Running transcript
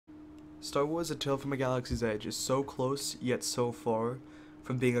Star Wars A Tale from a Galaxy's Edge is so close, yet so far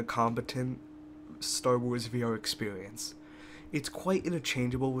from being a competent Star Wars VR experience. It's quite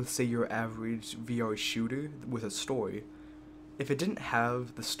interchangeable with, say, your average VR shooter with a story. If it didn't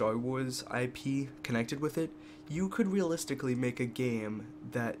have the Star Wars IP connected with it, you could realistically make a game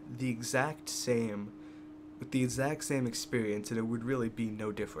that with the exact same experience, and it would really be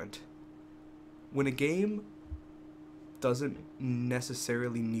no different. When a game doesn't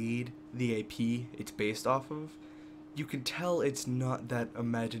necessarily need the IP it's based off of, you can tell it's not that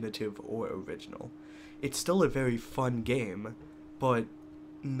imaginative or original. It's still a very fun game, but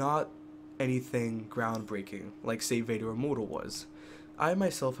not anything groundbreaking like, say, Vader Immortal was. I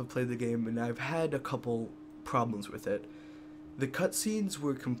myself have played the game and I've had a couple problems with it. The cutscenes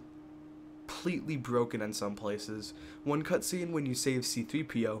were completely broken in some places. One cutscene, when you save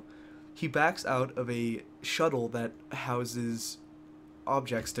C-3PO, he backs out of a shuttle that houses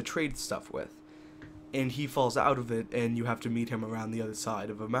objects to trade stuff with, and he falls out of it and you have to meet him around the other side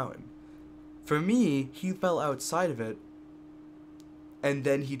of a mountain. For me, he fell outside of it and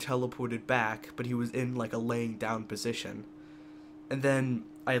then he teleported back, but he was in like a laying down position. And then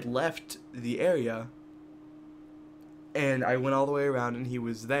I left the area and I went all the way around and he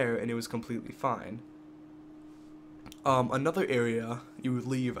was there and it was completely fine. Another area, you would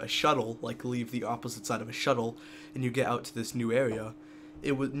leave a shuttle, like leave the opposite side of a shuttle, and you get out to this new area.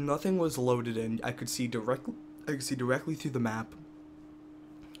 Nothing was loaded in. I could see directly through the map,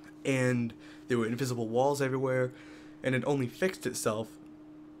 and there were invisible walls everywhere, and it only fixed itself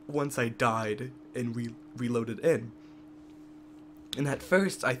once I died and reloaded in. And at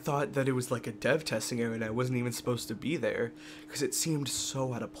first, I thought that it was like a dev testing area and I wasn't even supposed to be there, because it seemed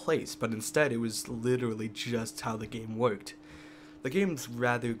so out of place, but instead it was literally just how the game worked. The game's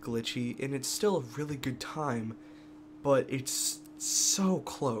rather glitchy, and it's still a really good time, but it's so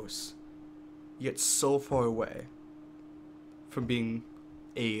close, yet so far away from being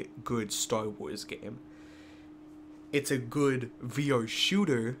a good Star Wars game. It's a good VR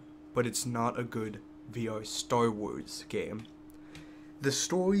shooter, but it's not a good VR Star Wars game. The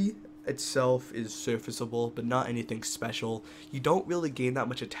story itself is surfaceable, but not anything special. You don't really gain that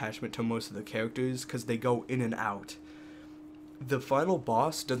much attachment to most of the characters because they go in and out. The final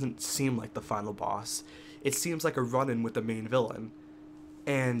boss doesn't seem like the final boss. It seems like a run-in with the main villain.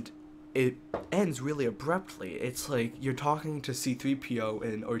 And it ends really abruptly. It's like you're talking to C-3PO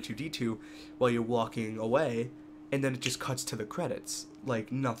and R2-D2 while you're walking away, and then it just cuts to the credits,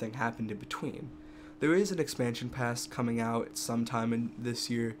 like nothing happened in between. There is an expansion pass coming out sometime in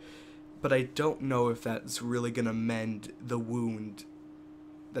this year, but I don't know if that's really gonna mend the wound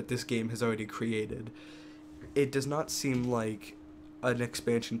that this game has already created. It does not seem like an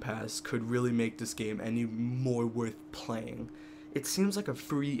expansion pass could really make this game any more worth playing. It seems like a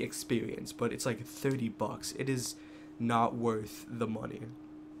free experience, but it's like $30. It is not worth the money.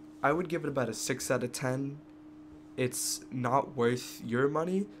 I would give it about a 6 out of 10. It's not worth your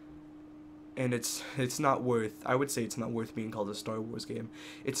money, and it's not worth, I would say it's not worth being called a Star Wars game.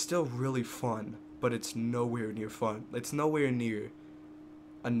 It's still really fun, but it's nowhere near fun. It's nowhere near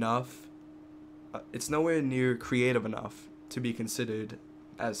enough, it's nowhere near creative enough to be considered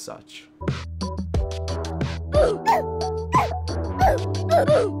as such.